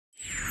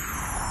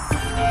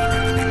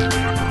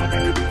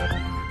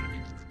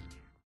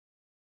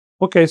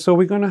Okay, so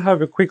we're going to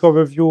have a quick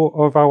overview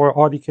of our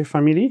RDK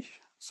family.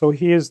 So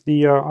here's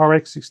the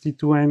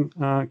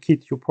RX62N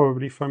kit you're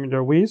probably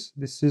familiar with.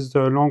 This is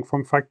the long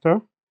form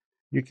factor.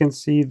 You can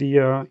see the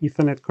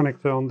Ethernet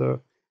connector on the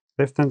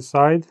left-hand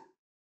side,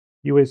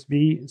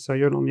 USB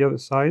serial on the other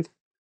side.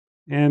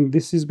 And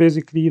this is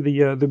basically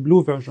the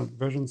blue version,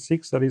 version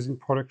 6, that is in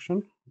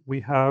production.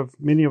 We have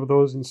many of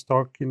those in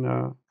stock in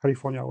a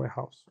California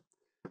warehouse.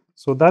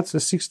 So that's a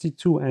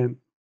 62N.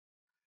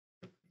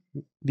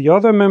 The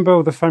other member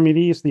of the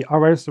family is the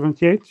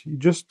RL78. You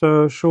just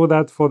show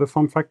that for the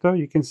form factor.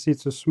 You can see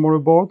it's a smaller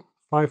board,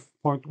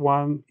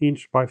 5.1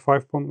 inch by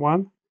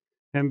 5.1,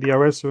 and the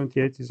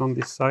RL78 is on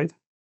this side.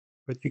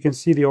 But you can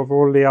see the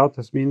overall layout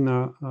has been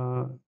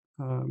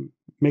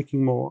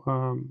making more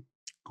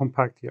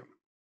compact here.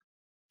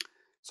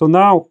 So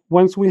now,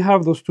 once we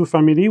have those two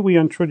families, we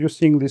are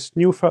introducing this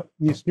new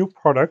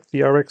product, the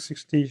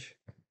RX63N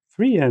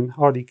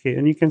RDK,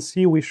 and you can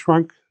see we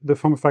shrunk the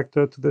form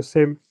factor to the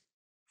same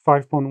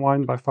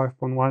 5.1 by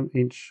 5.1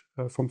 inch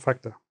form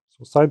factor.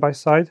 So side by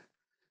side,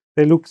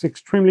 they look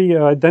extremely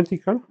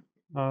identical,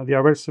 the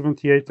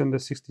RL78 and the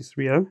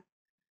 63N.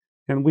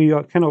 And we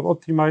kind of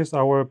optimized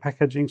our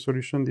packaging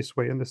solution this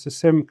way. And it's the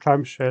same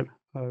clamshell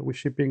we're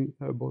shipping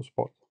both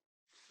boards.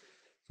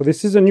 So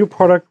this is a new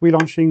product we're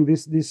launching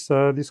this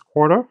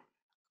quarter,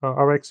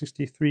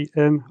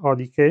 RX63N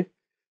RDK.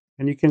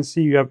 And you can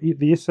see you have the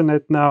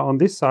Ethernet now on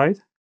this side,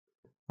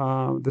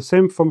 the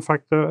same form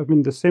factor,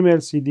 the same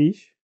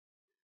LCD,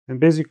 and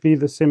basically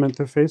the same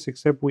interface,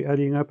 except we're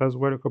adding up as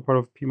well a couple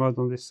of PMODs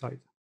on this side.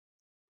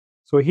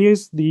 So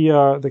here's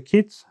the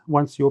kit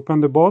once you open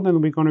the board, and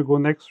we're going to go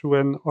next through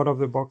an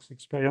out-of-the-box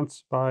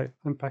experience by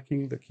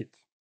unpacking the kit.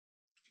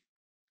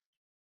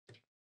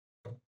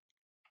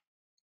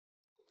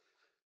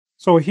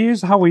 So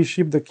here's how we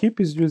ship the kit,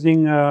 is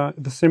using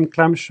the same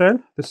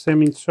clamshell, the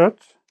same insert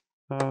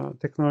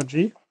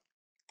technology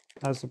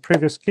as the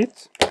previous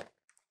kit.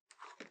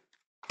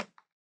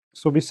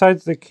 So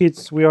besides the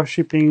kits, we are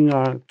shipping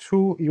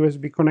two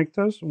USB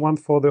connectors, one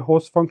for the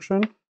host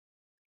function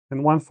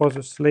and one for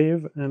the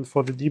slave and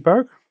for the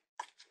debug.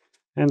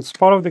 And as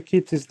part of the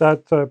kit is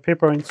that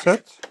paper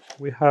insert.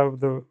 We have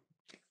the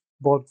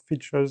board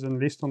features and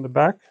list on the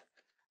back.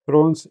 But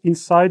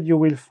inside you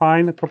will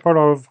find a couple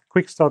of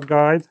quick start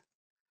guide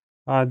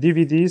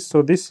DVDs.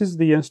 So this is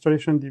the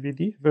installation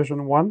DVD,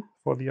 version 1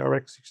 for the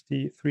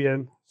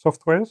RX63N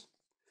softwares.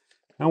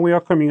 And we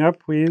are coming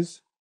up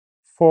with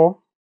 4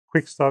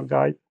 quick start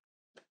guide,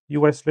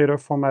 US letter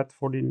format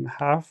folded in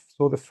half.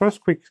 So the first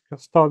quick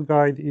start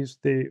guide is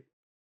the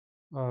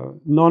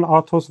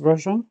non-RTOS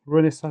version,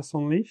 Renesas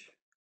only.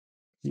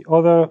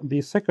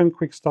 The second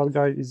quick start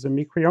guide is the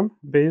Micrium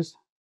based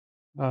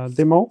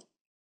demo.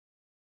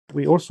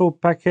 We also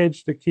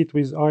package the kit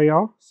with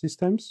IR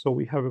systems, so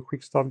we have a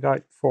quick start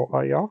guide for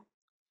IR.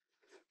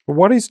 But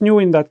what is new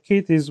in that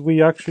kit is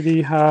we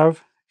actually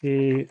have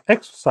a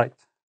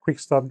Exosite quick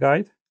start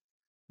guide.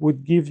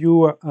 Would give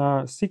you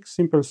 6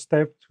 simple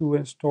steps to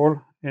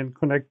install and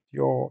connect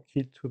your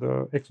kit to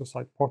the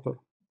Exosite portal.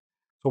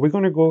 So we're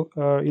going to go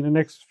in the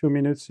next few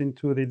minutes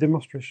into the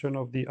demonstration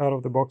of the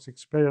out-of-the-box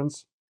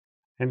experience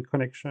and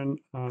connection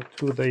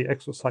to the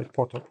Exosite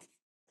portal.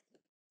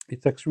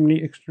 It's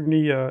extremely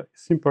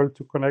simple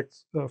to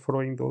connect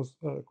following those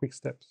quick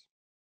steps.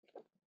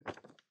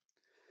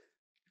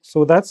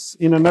 So that's,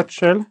 in a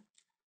nutshell,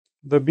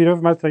 the bill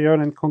of material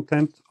and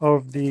content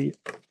of the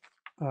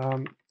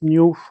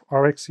new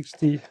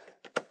RX63N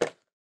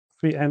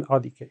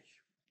RDK.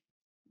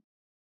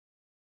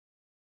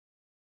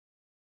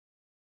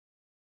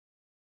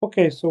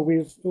 Okay, so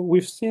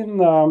we've seen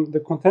the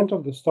content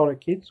of the starter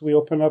kit. We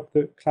open up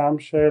the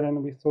clamshell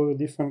and we saw the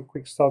different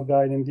quick start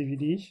guide and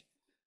DVD.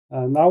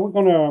 Now we're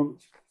going to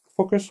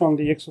focus on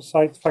the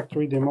Exosite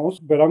factory demos,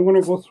 but I'm going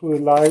to go through a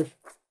live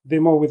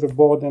demo with the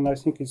board, and I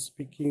think it's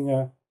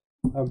speaking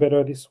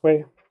better this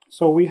way.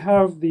 So we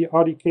have the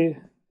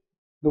RDK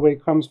the way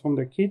it comes from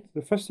the kit.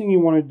 The first thing you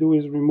want to do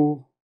is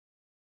remove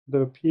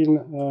the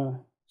pin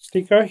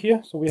sticker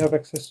here, so we have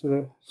access to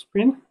the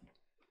screen.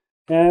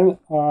 And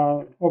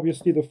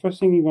obviously the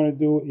first thing you're going to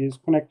do is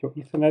connect your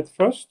Ethernet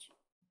first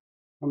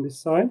on this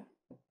side.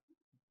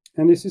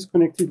 And this is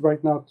connected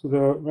right now to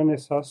the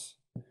Renesas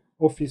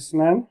Office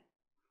LAN.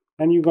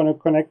 And you're going to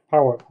connect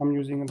power. I'm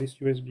using this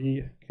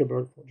USB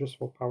cable just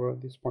for power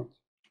at this point.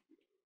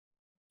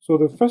 So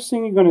the first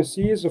thing you're going to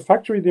see is a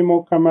factory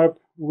demo come up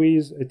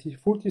with a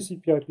full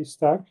TCP/IP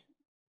stack.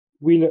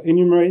 We'll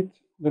enumerate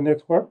the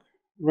network,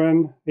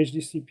 run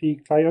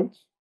HDCP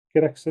client,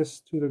 get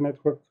access to the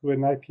network through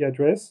an IP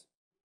address,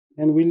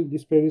 and we'll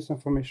display this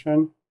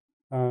information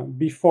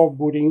before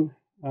booting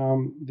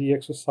the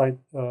Exosite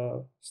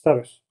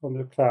status on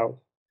the cloud.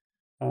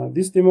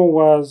 This demo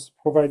was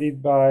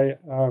provided by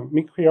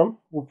Micrium,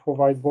 who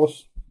provide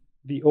both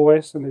the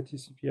OS and the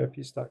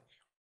TCP/IP stack.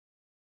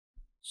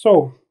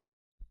 So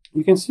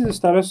you can see the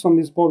status on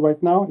this board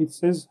right now. It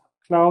says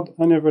cloud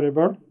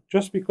unavailable,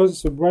 just because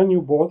it's a brand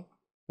new board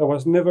that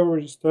was never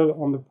registered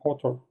on the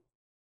portal.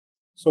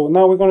 So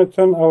now we're going to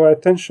turn our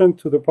attention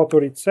to the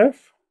portal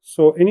itself.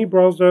 So any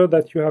browser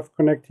that you have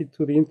connected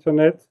to the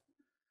internet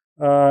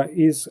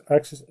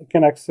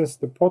can access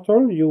the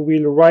portal. You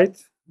will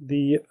write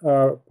the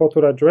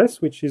portal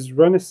address, which is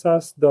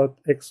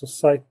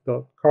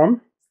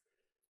renesas.exosite.com,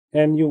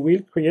 and you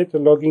will create a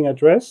login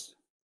address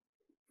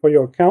for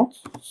your account.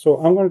 So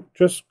I'm going to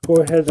just go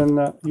ahead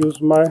and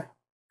use my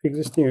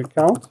existing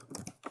account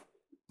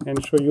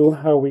and show you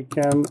how we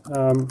can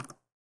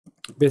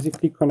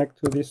basically connect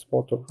to this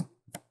portal.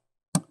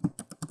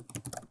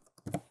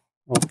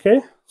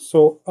 Okay,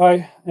 so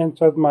I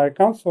entered my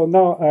account. So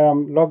now I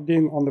am logged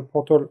in on the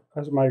portal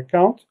as my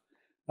account.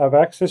 I have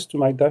access to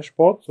my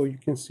dashboard. So you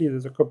can see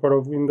there's a couple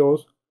of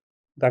windows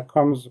that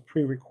comes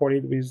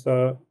pre-recorded with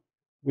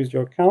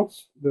your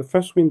accounts. The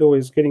first window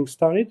is getting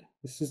started.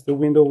 This is the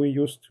window we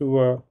use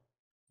to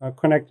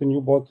connect a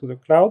new board to the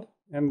cloud.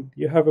 And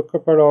you have a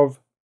couple of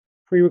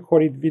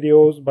pre-recorded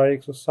videos by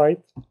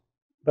Exosite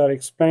that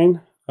explain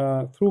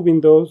through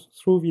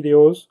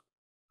videos,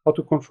 how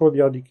to control the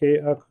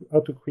RDK, how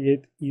to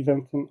create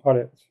events and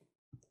alerts.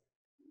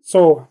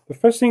 So the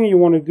first thing you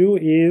want to do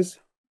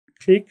is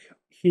click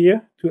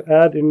here to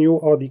add a new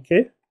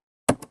RDK.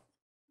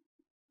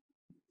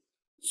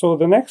 So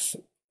the next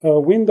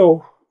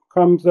window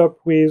comes up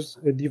with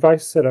a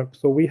device setup.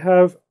 So we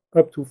have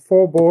up to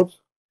 4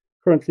 boards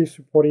currently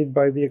supported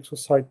by the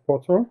Exosite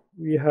portal.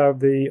 We have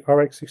the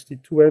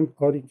RX62N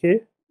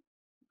RDK,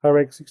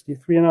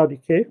 RX63N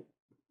RDK.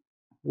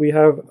 We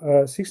have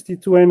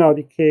 62N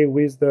RDK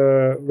with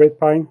the Red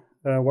Pine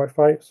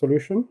Wi-Fi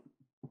solution,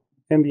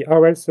 and the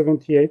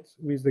RL78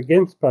 with the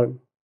Gamespan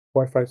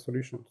Wi-Fi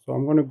solution. So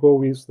I'm going to go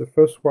with the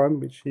first one,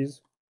 which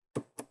is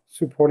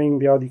supporting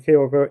the RDK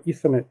over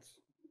Ethernet.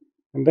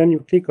 And then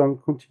you click on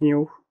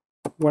Continue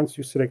once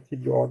you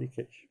selected your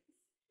RDK.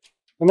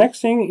 The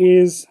next thing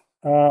is,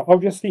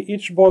 obviously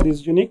each board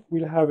is unique,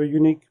 will have a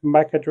unique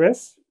MAC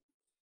address,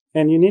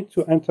 and you need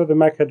to enter the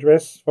MAC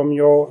address from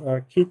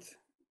your kit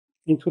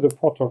into the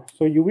portal.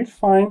 So you will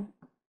find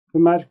the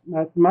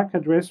MAC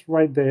address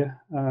right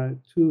there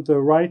to the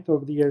right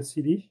of the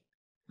LCD,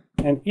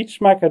 and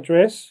each MAC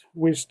address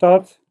will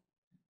start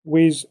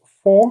with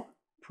 4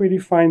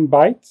 predefined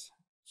bytes.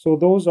 So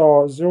those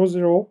are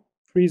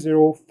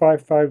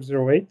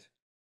 00305508.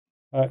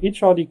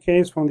 Each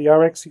RDK from the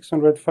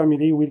RX600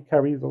 family will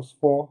carry those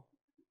 4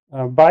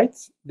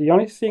 bytes. The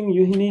only thing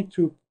you need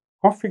to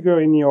configure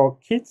in your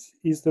kit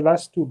is the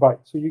last 2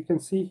 bytes. So you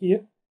can see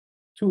here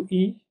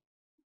 2E,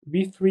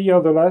 B3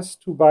 are the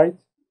last 2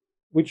 bytes,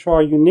 which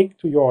are unique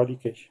to your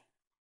RDK.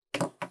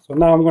 So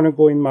now I'm going to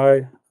go in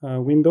my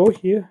window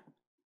here,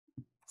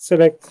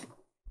 select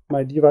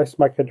my device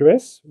MAC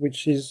address,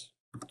 which is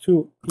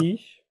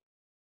 2E,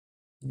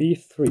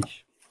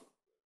 B3.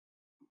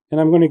 And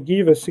I'm going to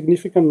give a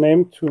significant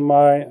name to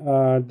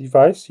my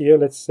device here.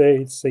 Let's say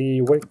it's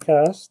a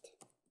webcast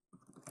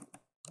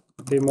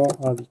demo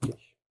RDK.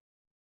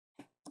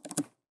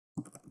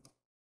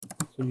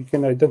 So you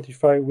can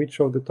identify which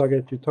of the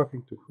target you're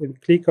talking to, and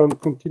click on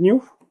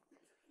Continue.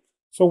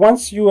 So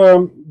once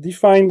you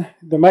define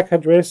the MAC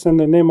address and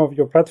the name of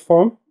your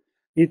platform,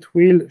 it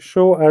will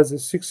show as a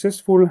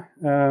successful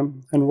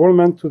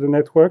enrollment to the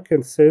network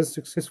and says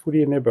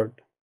successfully enabled.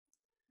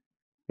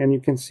 And you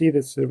can see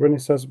that's a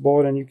Renesas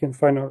board, and you can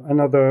find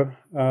another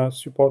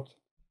support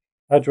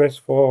address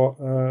for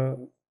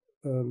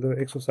the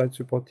Exosite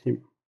support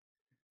team.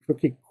 If you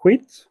click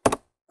Quit,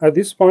 at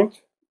this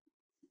point,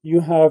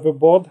 you have a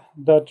board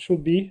that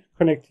should be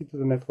connected to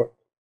the network.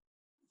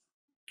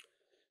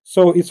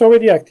 So it's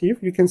already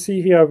active. You can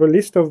see here I have a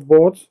list of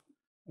boards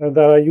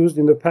that I used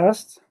in the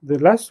past. The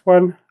last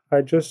one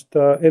I just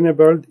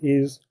enabled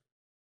is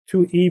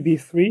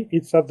 2EB3.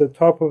 It's at the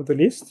top of the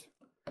list.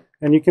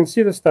 And you can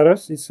see the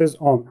status, it says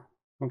on.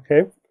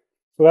 Okay,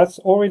 so that's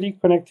already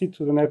connected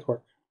to the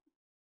network.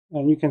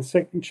 And you can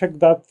check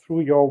that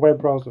through your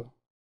web browser.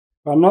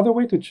 Another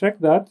way to check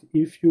that,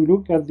 if you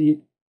look at the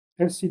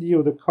LCD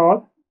of the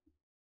card,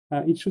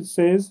 it should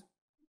say,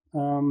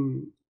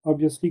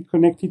 obviously,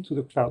 connected to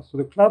the cloud. So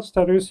the cloud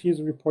status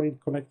is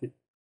reported connected.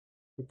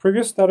 The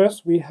previous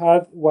status we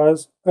had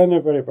was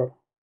unavailable.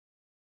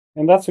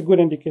 And that's a good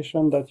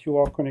indication that you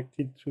are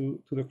connected to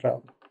the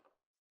cloud.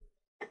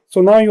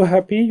 So now you're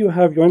happy, you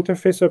have your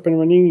interface up and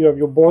running, you have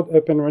your board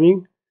up and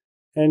running,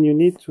 and you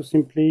need to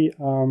simply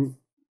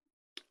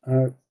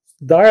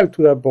dial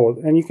to that board.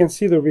 And you can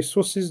see the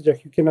resources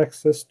that you can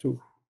access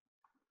to.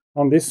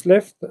 On this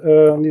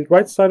on the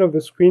right side of the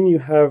screen, you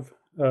have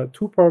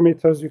 2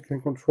 parameters you can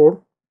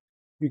control.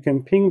 You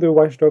can ping the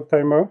watchdog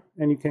timer,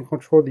 and you can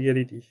control the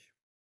LED.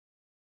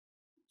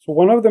 So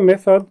one of the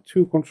methods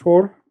to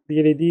control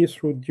the LED is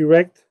through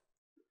direct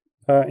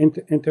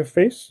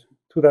interface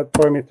to that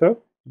parameter.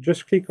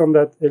 Just click on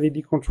that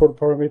LED control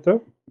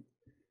parameter,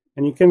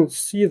 and you can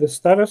see the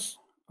status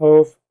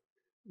of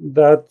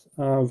that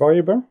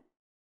variable.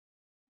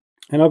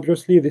 And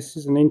obviously, this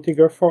is an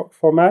integer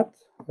format.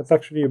 That's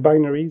actually a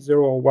binary,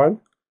 0 or 1.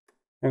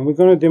 And we're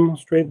going to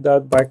demonstrate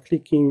that by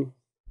clicking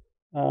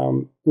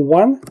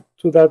 1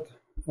 to that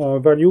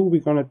value.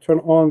 We're going to turn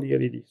on the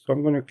LED. So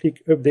I'm going to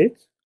click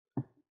Update.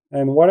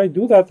 And while I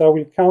do that, I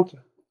will count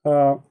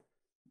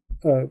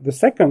the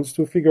seconds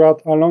to figure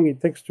out how long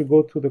it takes to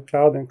go to the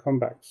cloud and come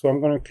back. So I'm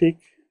going to click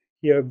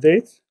here,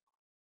 update,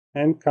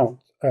 and count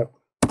up.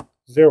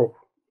 0,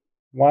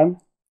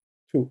 1,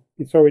 2.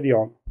 It's already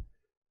on.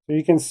 So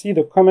you can see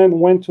the command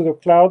went to the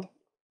cloud,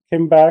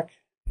 came back,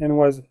 and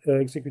was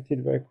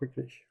executed very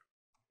quickly.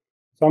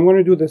 So I'm going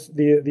to do this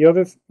the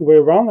other way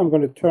around. I'm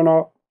going to turn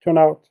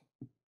out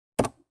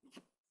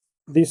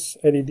this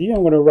LED.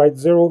 I'm going to write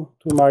 0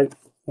 to my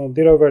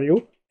data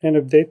value and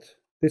update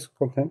this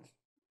content.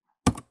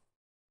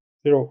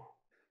 0.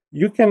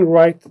 You can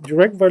write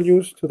direct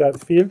values to that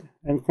field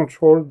and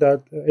control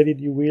that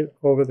LED wheel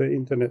over the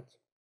internet.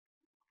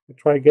 I'll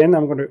try again.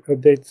 I'm going to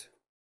update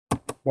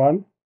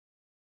 1.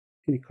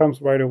 It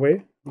comes right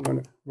away. I'm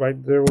going to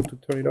write 0 to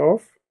turn it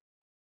off.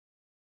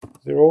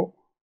 0,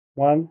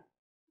 1,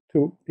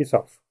 2, it's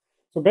off.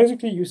 So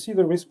basically you see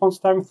the response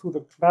time through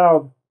the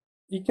cloud.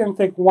 It can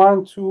take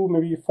 1, 2,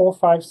 maybe 4,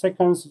 5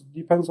 seconds. It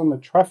depends on the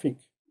traffic.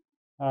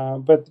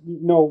 But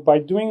by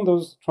doing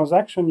those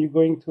transactions, you're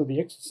going to the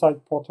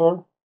Exosite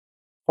portal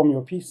from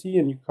your PC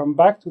and you come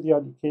back to the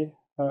RDK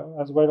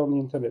as well on the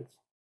internet.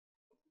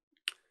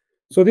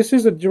 So this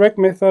is a direct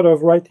method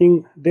of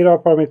writing data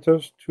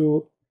parameters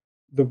to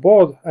the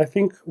board. I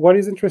think what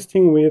is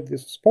interesting with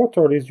this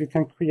portal is you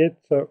can create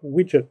a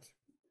widget.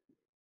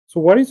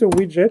 So what is a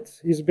widget?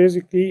 Is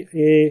basically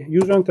a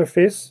user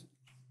interface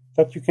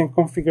that you can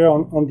configure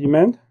on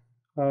demand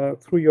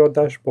through your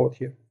dashboard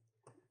here.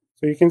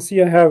 So you can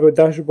see I have a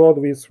dashboard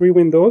with 3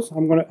 windows.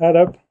 I'm going to add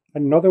up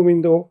another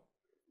window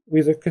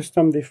with a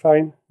custom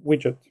defined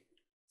widget.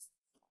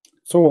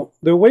 So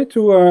the way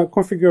to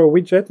configure a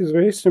widget is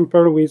very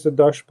simple with the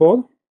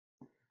dashboard.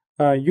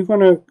 You're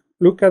going to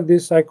look at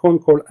this icon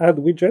called Add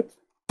Widget.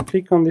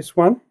 Click on this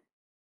one,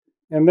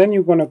 and then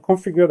you're going to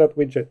configure that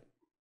widget.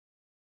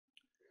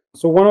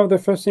 So one of the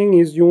first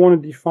things is you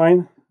want to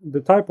define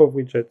the type of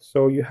widget.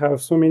 So you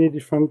have so many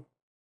different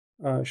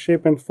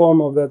shape and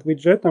form of that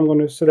widget. I'm going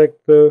to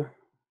select the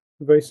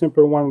very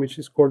simple one, which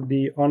is called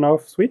the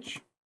on-off switch.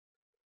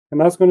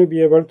 And that's going to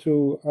be able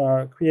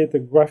to create a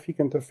graphic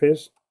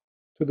interface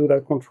to do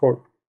that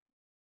control.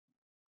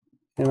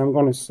 And I'm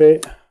going to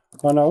say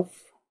on-off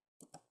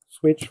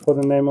switch for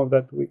the name of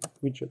that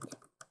widget.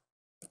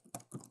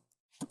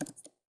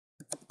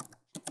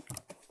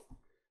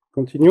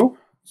 Continue.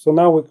 So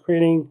now we're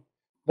creating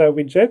that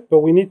widget, but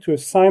we need to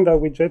assign that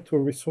widget to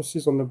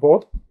resources on the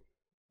board.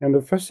 And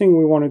the first thing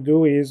we want to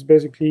do is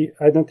basically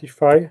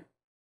identify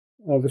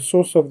the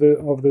source of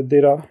the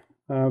data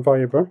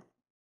variable.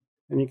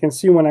 And you can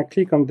see when I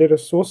click on data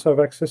source, I have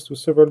access to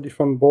several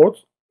different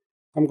boards.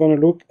 I'm going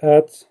to look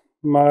at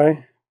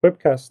my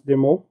webcast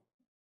demo,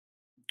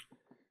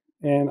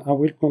 and I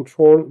will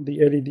control the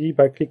LED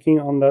by clicking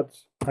on that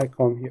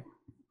icon here.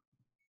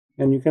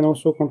 And you can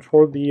also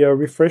control the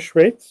refresh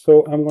rate,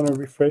 so I'm going to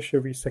refresh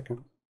every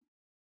second.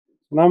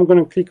 Now I'm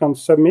going to click on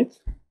submit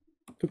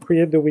to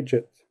create the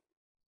widget.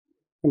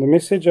 And the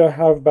message I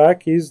have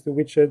back is the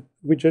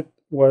widget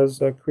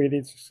was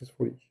created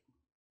successfully.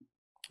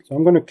 So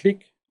I'm going to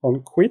click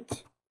on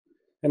quit,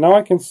 and now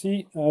I can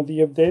see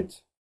the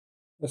update,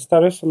 the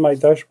status on my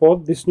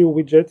dashboard. This new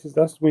widget is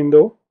that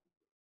window,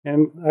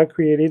 and I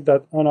created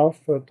that on-off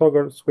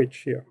toggle switch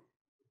here.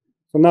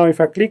 So now if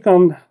I click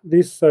on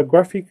this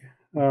graphic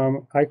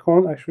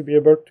icon, I should be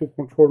able to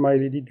control my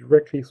LED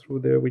directly through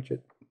the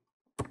widget.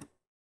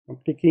 I'm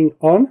clicking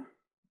on,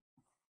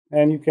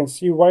 and you can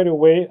see right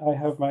away I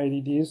have my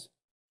LEDs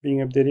being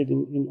updated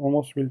in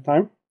almost real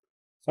time.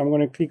 So I'm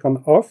going to click on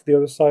off, the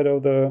other side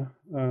of the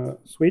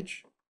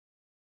switch,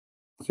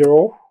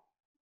 0,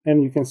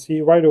 and you can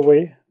see right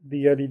away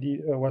the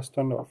LED was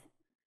turned off.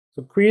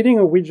 So creating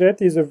a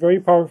widget is a very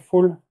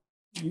powerful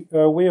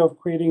way of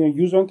creating a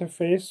user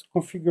interface,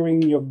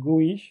 configuring your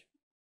GUI,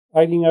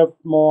 adding up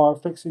more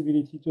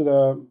flexibility to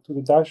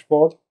the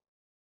dashboard.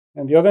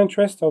 And the other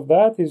interest of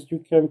that is you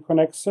can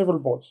connect several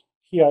boards.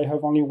 Here I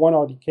have only one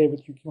RDK,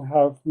 but you can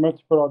have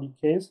multiple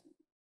RDKs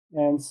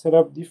and set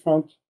up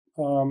different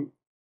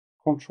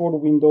control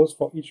windows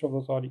for each of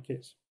those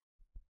RDKs.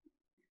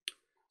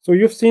 So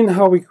you've seen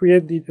how we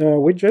create the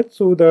widget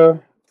to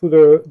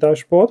the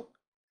dashboard.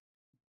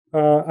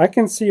 I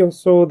can see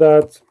also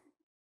that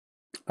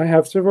I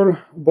have several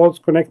boards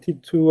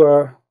connected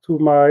to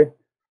my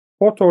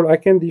portal. I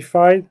can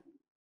define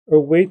a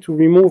way to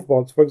remove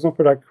boards. For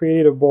example, I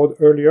created a board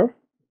earlier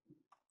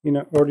in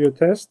an earlier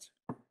test,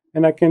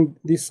 and I can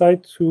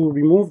decide to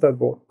remove that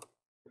board.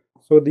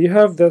 So you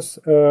have this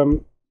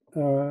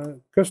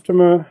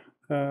customer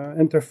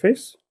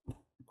interface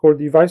called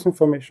device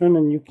information,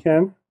 and you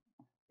can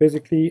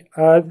basically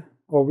add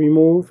or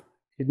remove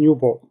a new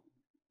board.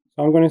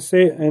 So I'm going to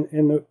say,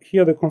 and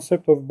here the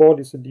concept of board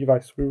is a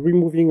device. We're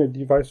removing a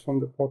device from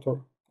the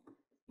portal.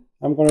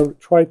 I'm going to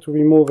try to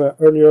remove an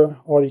earlier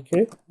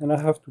RDK, and I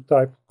have to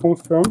type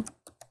confirm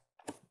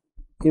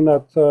in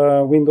that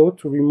window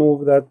to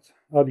remove that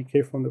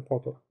RDK from the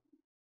portal.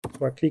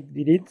 So I click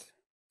delete,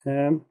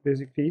 and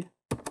basically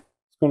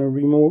it's going to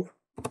remove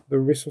the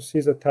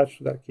resources attached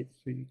to that kit.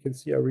 So you can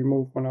see I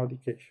removed one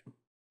RDK.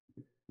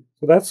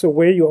 So that's a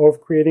way of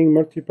creating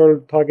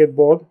multiple target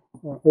board,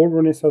 all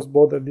Renesas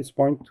board at this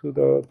point to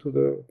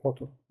the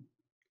portal.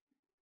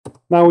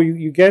 Now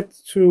you get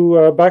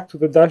to back to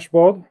the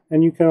dashboard,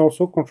 and you can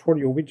also control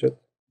your widget.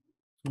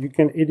 You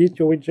can edit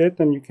your widget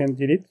and you can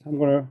delete. I'm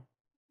going to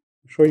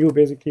show you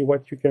basically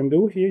what you can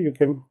do here. You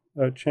can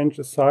change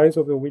the size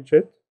of the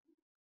widget.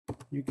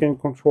 You can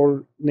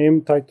control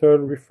name, title,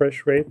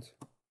 refresh rate.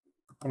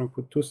 I'm going to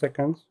put 2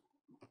 seconds.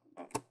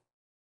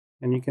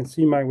 And you can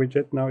see my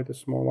widget now. It's a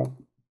small one.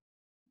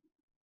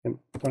 And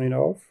turn it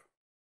off,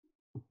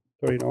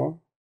 turn it on.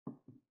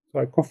 So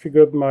I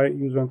configured my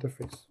user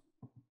interface.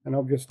 And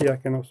obviously I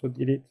can also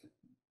delete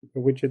the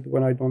widget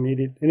when I don't need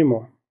it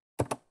anymore.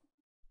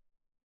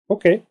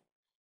 Okay,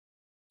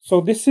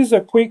 so this is a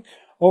quick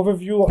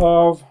overview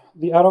of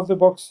the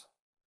out-of-the-box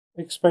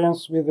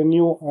experience with the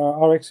new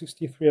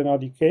RX63N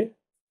RDK.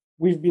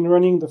 We've been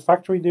running the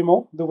factory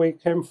demo the way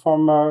it came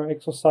from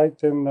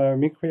Exosite and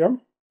Micrium.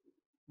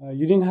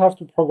 You didn't have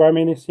to program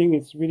anything.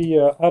 It's really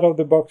an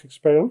out-of-the-box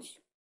experience.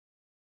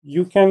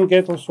 You can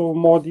get also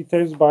more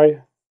details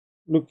by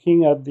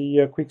looking at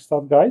the quick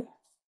start guide.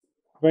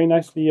 Very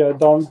nicely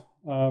done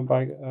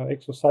by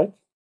Exosite.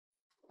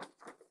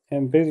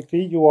 And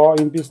basically, you are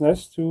in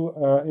business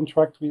to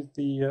interact with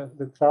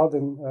the cloud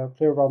and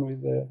play around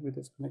with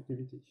its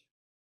connectivity.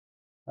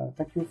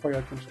 Thank you for your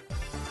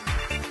attention.